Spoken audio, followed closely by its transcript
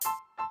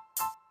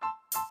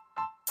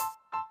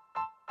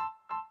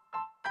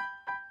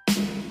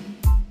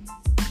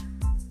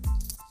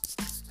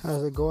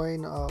How's it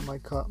going, my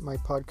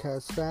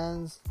podcast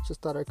fans?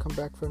 Just thought I'd come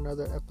back for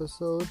another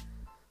episode.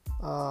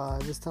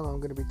 This time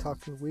I'm going to be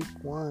talking week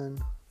one.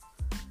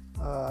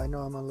 I know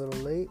I'm a little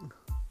late,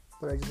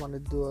 but I just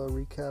wanted to do a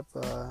recap,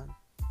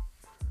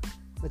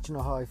 let you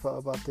know how I felt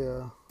about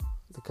the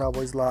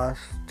Cowboys loss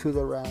to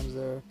the Rams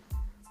there.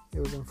 It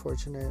was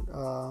unfortunate,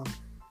 but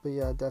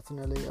yeah,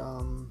 definitely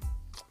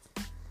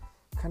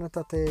kind of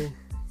thought they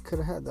could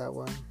have had that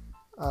one.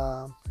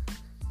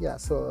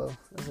 So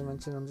as I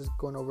mentioned, I'm just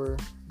going over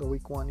the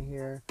week one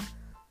here,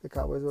 the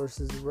Cowboys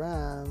versus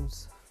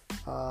Rams.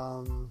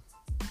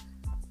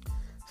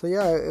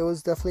 It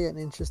was definitely an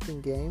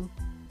interesting game.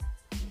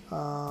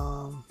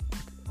 How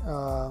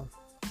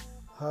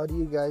do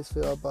you guys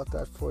feel about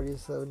that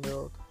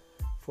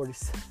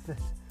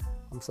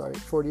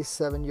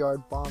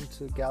 47-yard bomb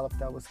to Gallup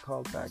that was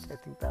called back? I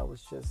think that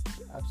was just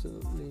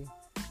absolutely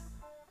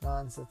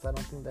nonsense. I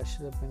don't think that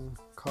should have been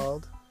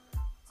called.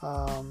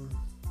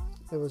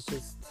 It was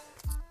just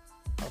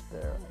out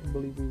there. I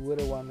believe we would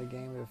have won the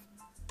game if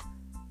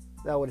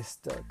that would have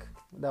stuck.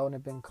 That wouldn't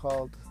have been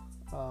called.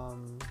 I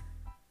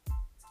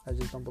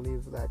just don't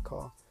believe that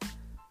call.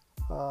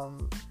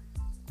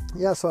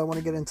 So I want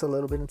to get into a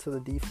little bit into the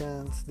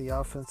defense, the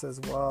offense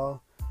as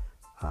well.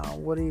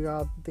 What do you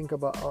all think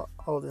about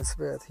Alden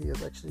Smith? He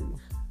is actually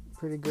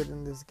pretty good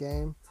in this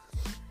game.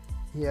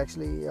 He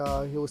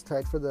was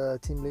tied for the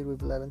team lead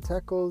with 11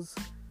 tackles,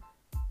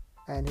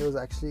 and he was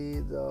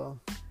actually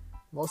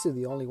mostly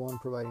the only one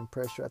providing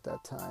pressure at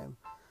that time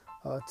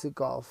to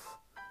Goff.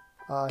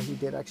 He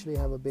did actually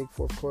have a big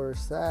fourth quarter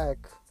sack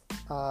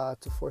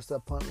to force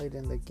that punt late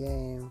in the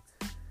game.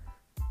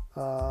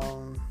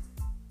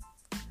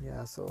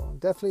 So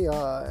definitely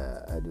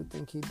I do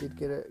think he did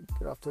get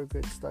off to a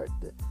good start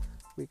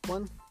week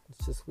one.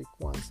 It's just week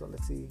one, so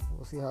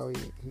we'll see how he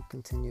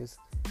continues.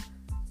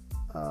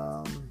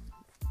 And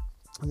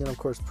then of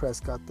course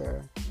Prescott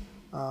there,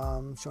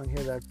 showing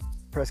here that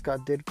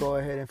Prescott did go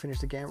ahead and finish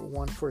the game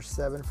 1 for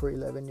 7 for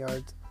 11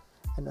 yards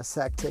and a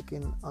sack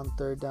taken on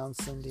third down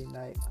Sunday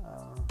night.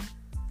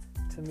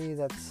 To me,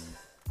 that's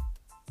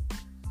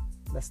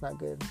not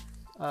good.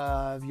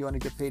 If you want to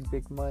get paid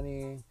big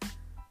money,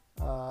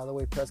 the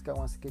way Prescott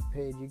wants to get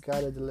paid, you got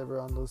to deliver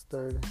on those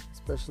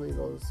especially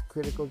those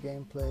critical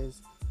game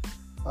plays.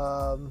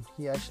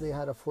 He actually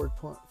had a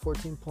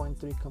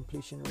 14.3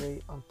 completion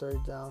rate on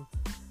third down.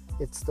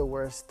 It's the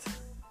worst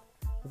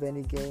of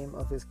any game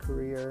of his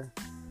career.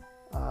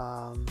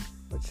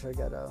 Which I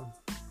gotta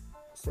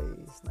say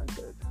is not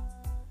good.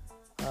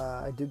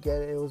 I do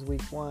get it. It was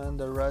week one.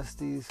 They're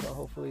rusty, so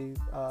hopefully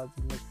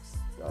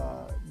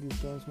these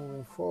games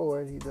moving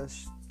forward, he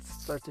does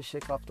start to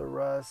shake off the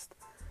rust.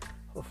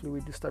 Hopefully,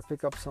 we do start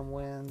pick up some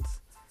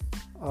wins.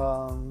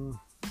 And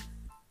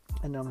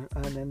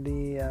then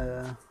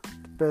the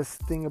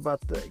best thing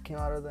about came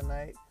out of the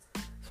night,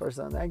 as far as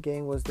on that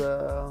game, was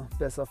the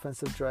best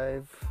offensive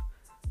drive.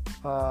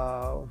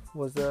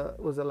 Was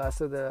the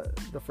last of the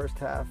first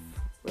half.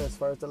 As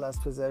far as the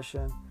last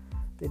possession,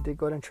 they did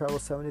go ahead and travel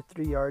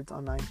 73 yards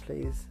on 9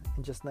 plays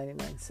in just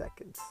 99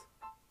 seconds.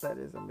 That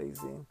is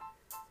amazing.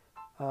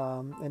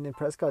 And then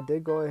Prescott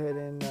did go ahead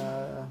and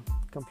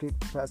complete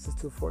passes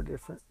to four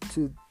different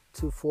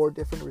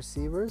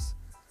receivers,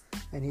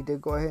 and he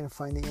did go ahead and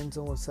find the end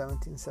zone with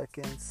 17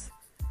 seconds,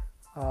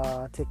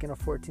 taking a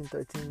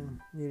 14-13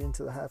 lead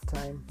into the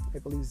halftime. I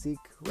believe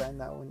Zeke ran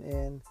that one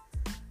in.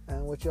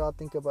 And what y'all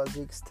think about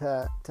Zeke's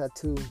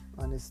tattoo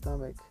on his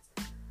stomach?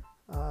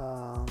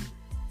 And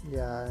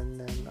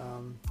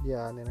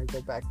then I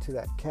go back to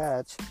that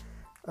catch.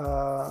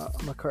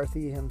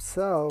 McCarthy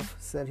himself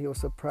said he was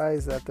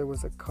surprised that there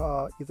was a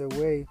call either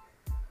way.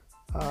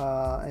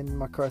 And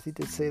McCarthy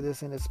did say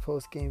this in his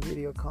post-game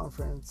video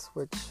conference,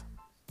 which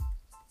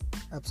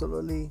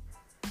absolutely,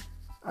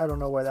 I don't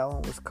know why that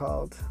one was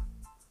called.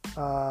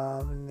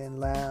 And then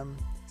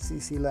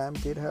CeCe Lamb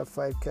did have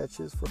 5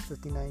 catches for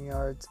 59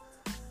 yards.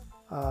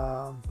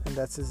 And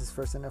that's his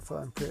first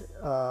NFL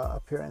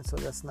appearance, so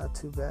that's not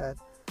too bad.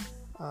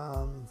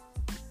 Not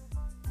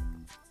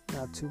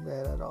too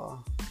bad at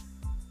all.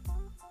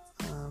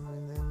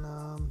 And then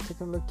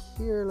taking a look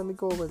here, let me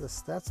go over the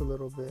stats a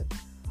little bit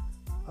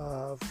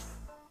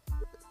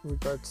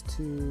regards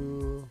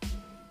to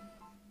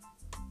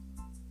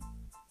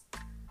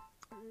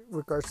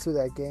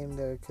that game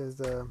there, because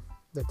the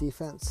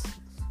defense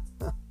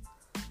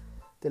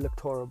they looked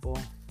horrible.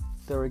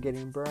 They were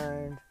getting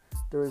burned.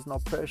 There is no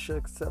pressure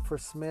except for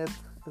Smith,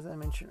 as I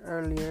mentioned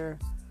earlier.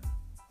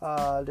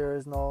 There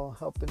is no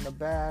help in the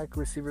back.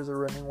 Receivers are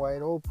running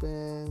wide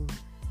open.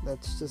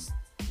 That's just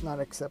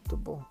not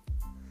acceptable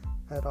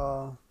at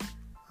all.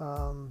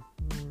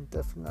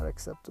 Definitely not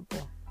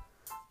acceptable.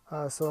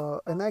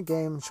 So in that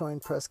game, showing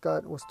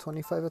Prescott was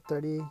 25 of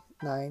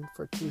 39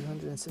 for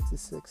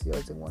 266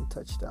 yards and 1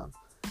 touchdown.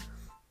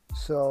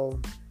 So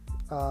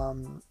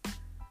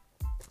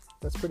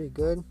that's pretty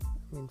good.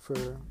 I mean,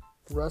 for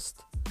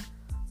rust.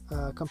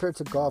 Compared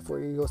to Goff,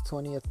 where he goes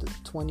 20 of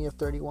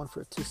 31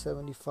 for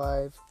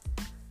 275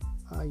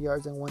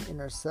 yards and 1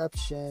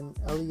 interception.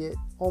 Elliott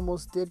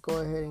almost did go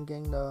ahead and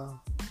gain the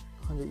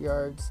 100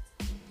 yards.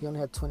 he only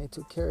had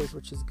 22 carries,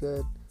 which is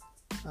good.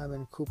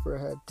 And Cooper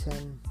had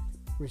 10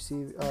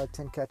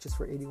 catches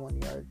for 81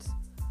 yards.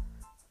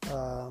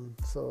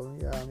 So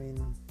yeah, I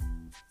mean,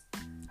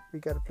 we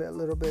got to play a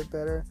little bit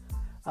better.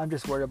 I'm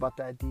just worried about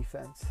that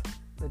defense.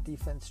 The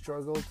defense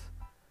struggled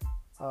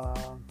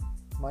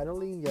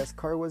mightily. Yes,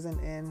 Carr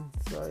wasn't in,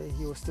 so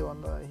he was still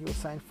he was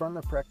signed from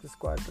the practice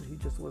squad, but he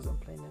just wasn't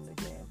playing in the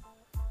game.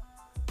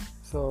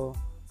 So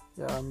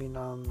yeah, I mean,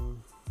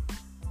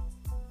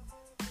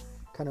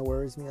 kind of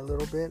worries me a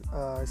little bit.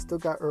 I still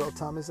got Earl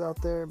Thomas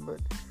out there, but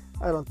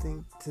I don't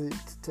think, to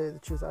tell you the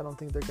truth, I don't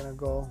think they're gonna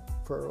go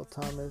for Earl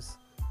Thomas.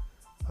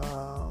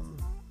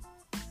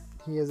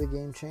 He is a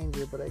game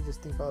changer, but I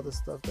just think all the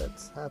stuff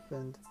that's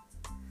happened,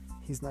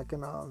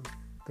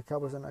 the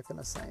Cowboys are not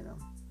gonna sign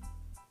him.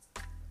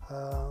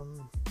 Let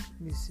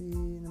me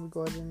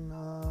go ahead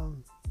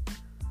and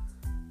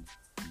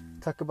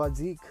talk about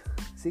Zeke.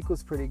 Zeke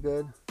was pretty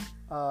good.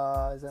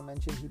 As I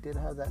mentioned, he did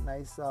have that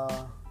nice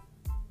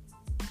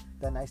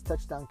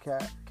touchdown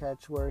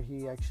catch where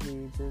he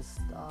actually just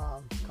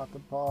caught the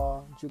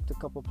ball, juked a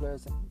couple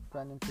players, and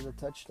ran into the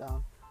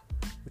touchdown,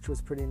 which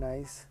was pretty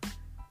nice.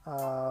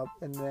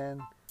 And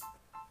then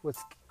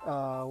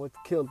what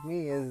killed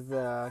me is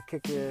the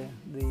kicker,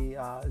 the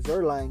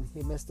Zerline.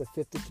 He missed a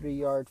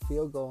 53-yard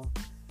field goal.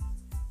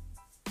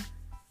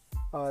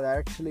 That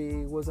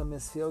actually was a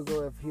missed field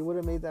goal. If he would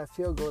have made that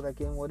field goal, that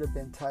game would have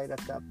been tied at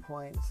that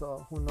point.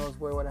 So who knows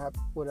what would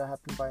have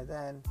happened by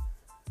then.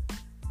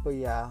 But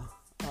yeah,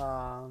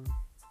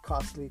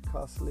 costly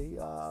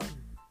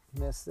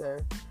miss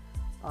there.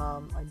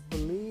 I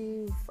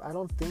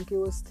don't think it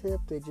was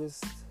tipped. It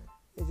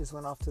just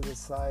went off to the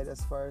side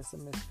as far as the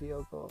missed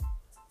field goal.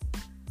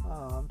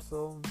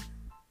 So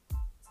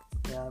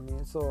yeah, I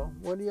mean, so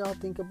what do y'all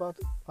think about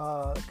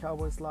the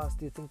Cowboys' loss?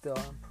 Do you think they'll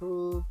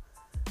improve?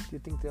 Do you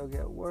think they'll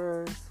get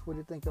worse? What do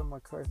you think of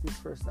McCarthy's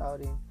first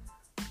outing?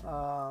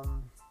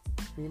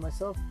 Me,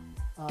 myself,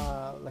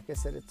 like I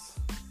said, it's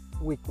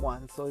week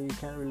 1, so you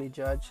can't really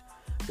judge.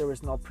 There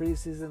was no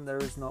preseason. There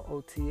was no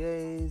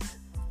OTAs.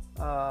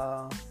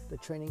 The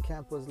training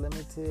camp was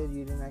limited.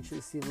 You didn't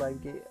actually see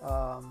live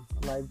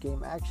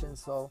game action,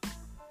 so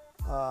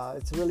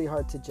it's really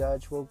hard to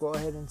judge. We'll go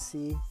ahead and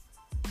see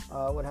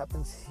what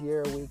happens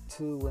here week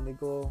 2 when they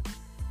go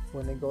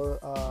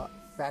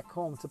back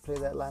home to play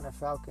the Atlanta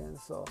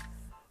Falcons. So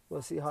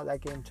we'll see how that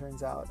game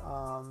turns out.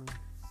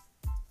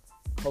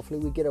 Hopefully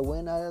we get a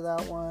win out of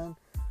that one.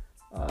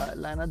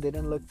 Atlanta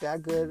didn't look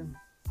that good.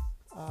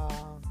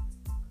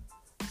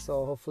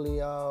 So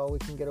hopefully we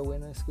can get a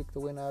win and squeak the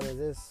win out of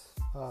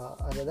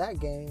that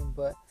game.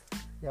 But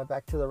yeah,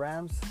 back to the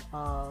Rams.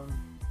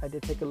 I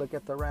did take a look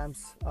at the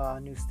Rams'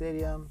 new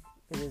stadium.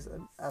 It is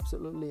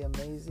absolutely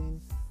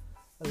amazing.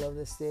 I love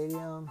this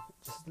stadium.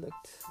 Just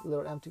looked a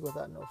little empty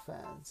without no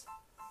fans.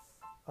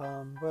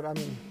 But I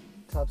mean,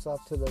 tops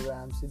off to the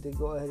Rams. He did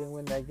go ahead and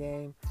win that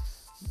game.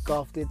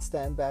 Goff did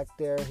stand back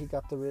there. He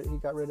got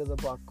rid of the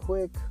ball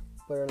quick.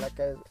 But like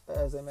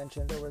as I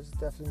mentioned, there was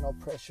definitely no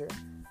pressure.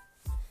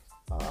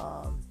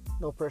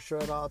 No pressure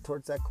at all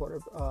towards that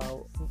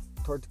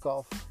towards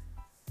Goff.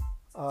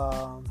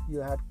 You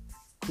had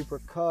Cooper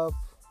Kupp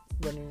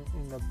running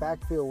in the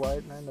backfield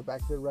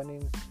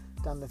running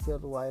down the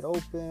field wide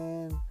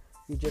open.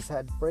 You just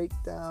had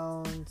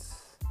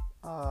breakdowns.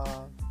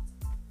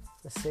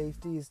 The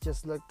safeties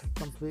just looked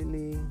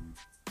completely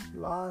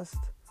lost.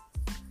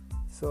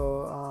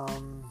 So,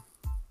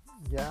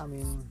 yeah, I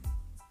mean,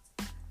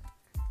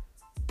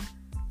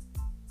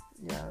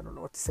 yeah, I don't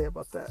know what to say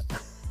about that.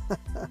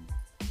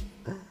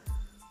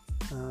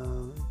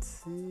 Let's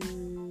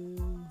see.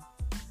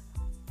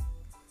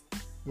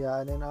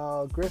 Yeah, and then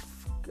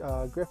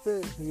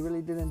Griffith, he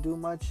really didn't do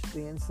much.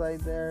 The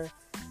inside there,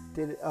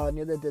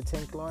 neither did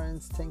Tank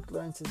Lawrence. Tank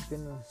Lawrence has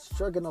been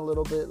struggling a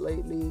little bit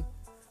lately.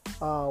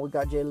 We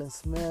got Jalen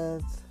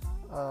Smith.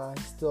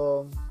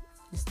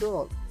 He's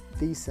still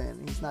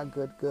decent. He's not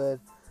good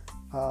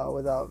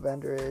without Van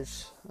Der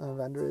Esch.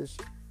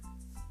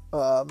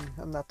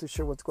 I'm not too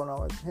sure what's going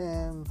on with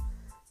him.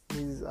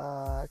 He's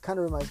kind of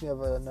reminds me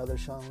of another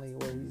Sean Lee,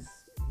 where he's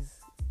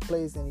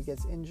plays and he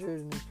gets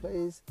injured and he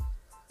plays.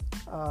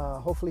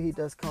 Hopefully he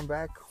does come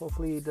back.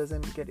 Hopefully he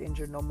doesn't get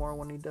injured no more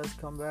when he does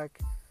come back,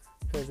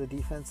 because the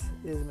defense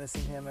is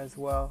missing him as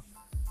well.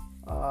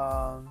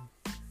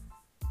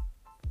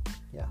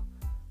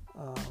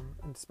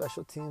 And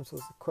special teams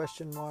was a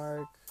question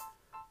mark.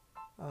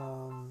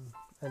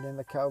 And then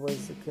the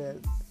Cowboys get,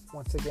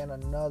 once again,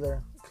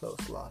 another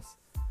close loss.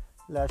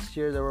 Last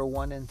year they were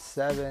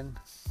 1-7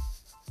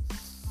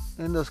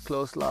 in those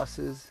close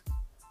losses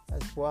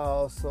as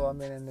well. So I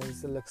mean, and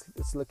it's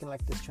looking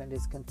like this trend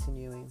is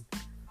continuing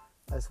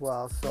as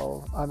well.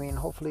 So I mean,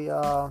 hopefully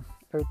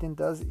everything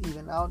does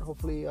even out.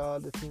 Hopefully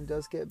the team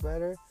does get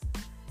better.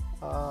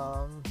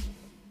 I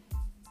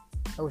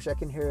wish I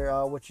can hear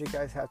what you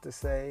guys have to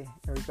say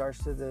in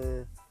regards to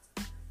the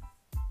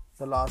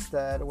loss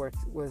that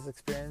was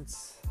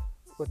experienced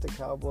with the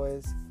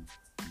Cowboys.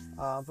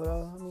 But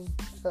I mean,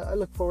 I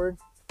look forward.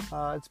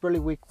 It's barely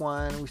week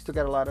 1. We still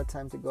got a lot of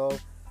time to go.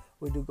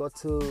 We do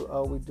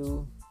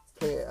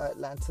play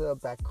Atlanta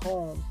back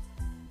home,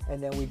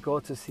 and then we go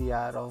to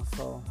Seattle.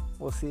 So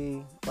we'll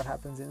see what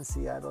happens in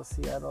Seattle.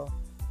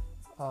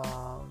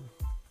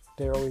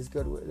 They're always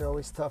good. They're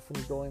always tough when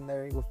you go in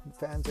there with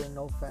fans or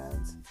no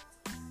fans.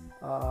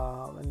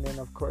 And then,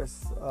 of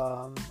course,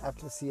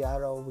 after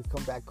Seattle, we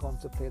come back home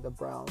to play the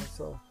Browns.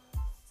 So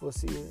we'll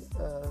see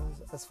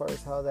as far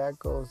as how that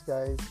goes,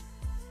 guys.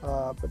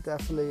 But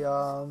definitely,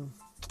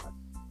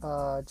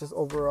 just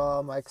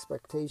overall, my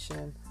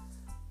expectation,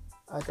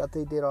 I thought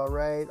they did all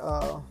right.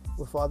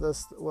 With all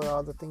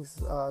the things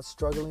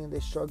they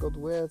struggled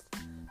with,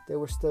 they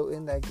were still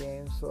in that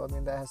game. So, I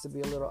mean, that has to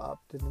be a little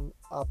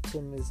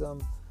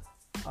optimism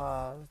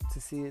to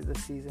see the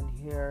season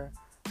here.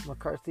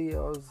 McCarthy, I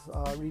was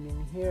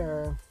reading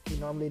here, he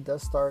normally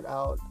does start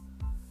out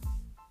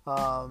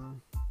 1-2,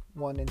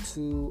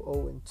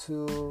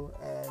 0-2,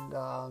 and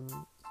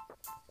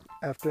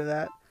after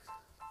that,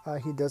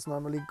 he does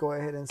normally go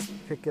ahead and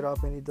pick it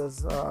up, and he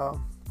does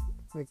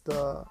make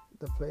the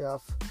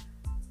playoff.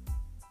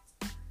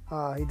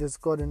 He does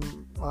go ahead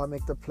and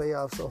make the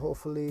playoff. So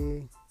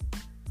hopefully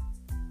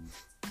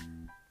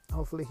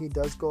he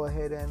does go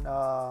ahead and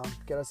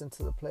get us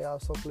into the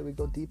playoffs. Hopefully we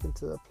go deep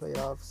into the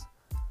playoffs.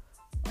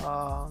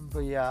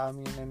 But yeah, I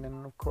mean, and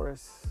then of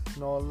course,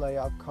 no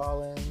Layout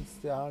Collins.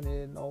 I don't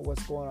even know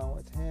what's going on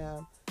with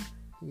him.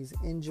 He's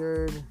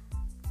injured.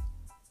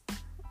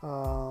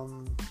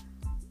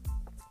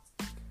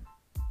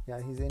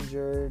 He's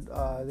injured.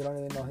 They don't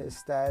even know his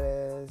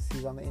status.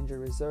 He's on the injured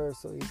reserve,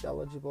 so he's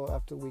eligible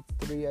after week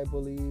 3, I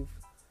believe.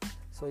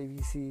 So if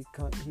you see,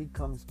 he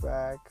comes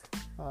back.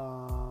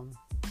 And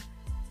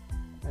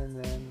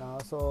then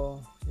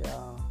also,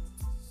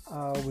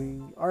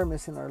 we are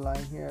missing our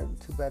line here.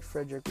 Too bad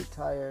Frederick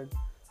retired.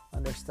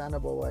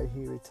 Understandable why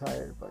he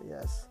retired, but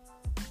yes.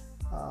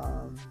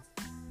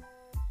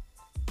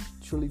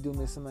 Truly do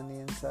miss him on the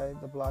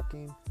inside, the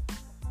blocking.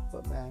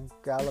 But man,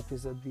 Gallup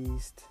is a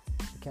beast.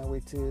 I can't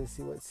wait to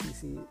see what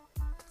CC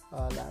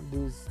Lamb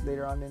does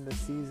later on in the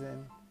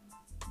season.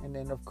 And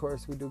then of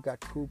course we do got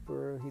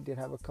Cooper. He did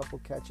have a couple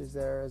catches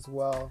there as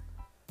well.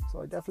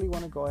 So I definitely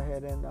want to go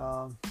ahead and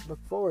look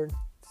forward,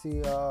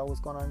 see what's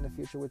going on in the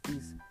future with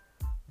these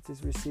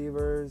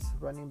receivers,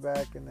 running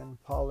back, and then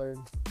Pollard.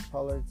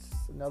 Pollard's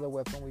another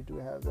weapon we do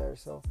have there.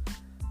 So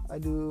I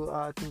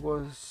think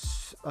we'll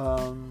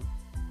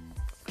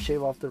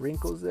shave off the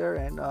wrinkles there,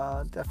 and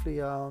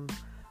definitely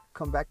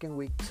come back in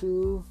week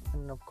 2.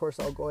 And of course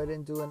I'll go ahead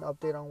and do an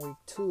update on week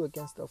 2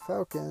 against the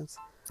Falcons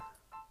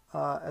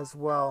as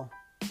well.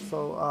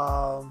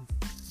 So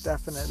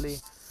definitely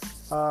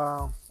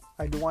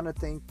I do want to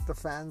thank the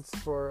fans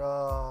for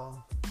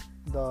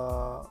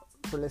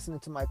listening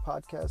to my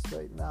podcast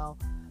right now.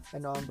 I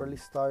know I'm barely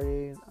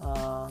starting,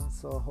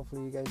 so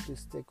hopefully you guys do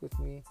stick with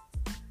me.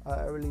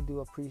 I really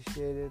do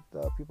appreciate it,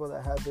 the people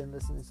that have been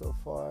listening so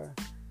far.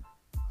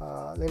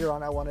 Later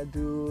on I want to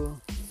do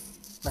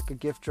like a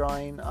gift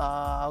drawing.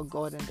 I'll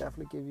go ahead and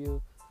definitely give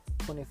you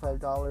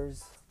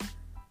 $25.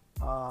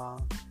 I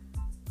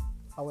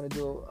want to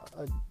do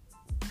a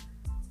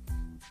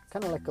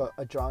kind of like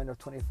a drawing of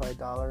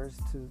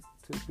 $25 to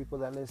people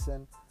that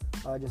listen.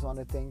 I just want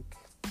to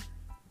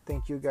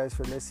thank you guys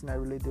for listening. I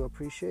really do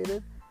appreciate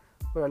it.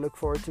 But I look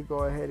forward to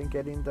go ahead and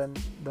getting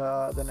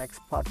the next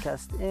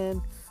podcast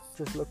in.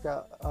 Just look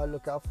out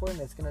for it.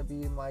 And it's gonna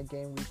be my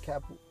game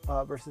recap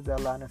versus the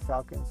Atlanta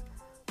Falcons.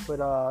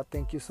 But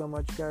thank you so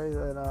much, guys,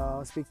 and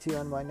I'll speak to you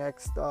on my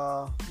next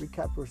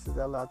recap versus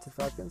the Atlanta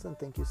Falcons. And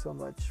thank you so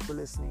much for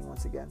listening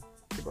once again.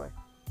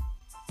 Goodbye.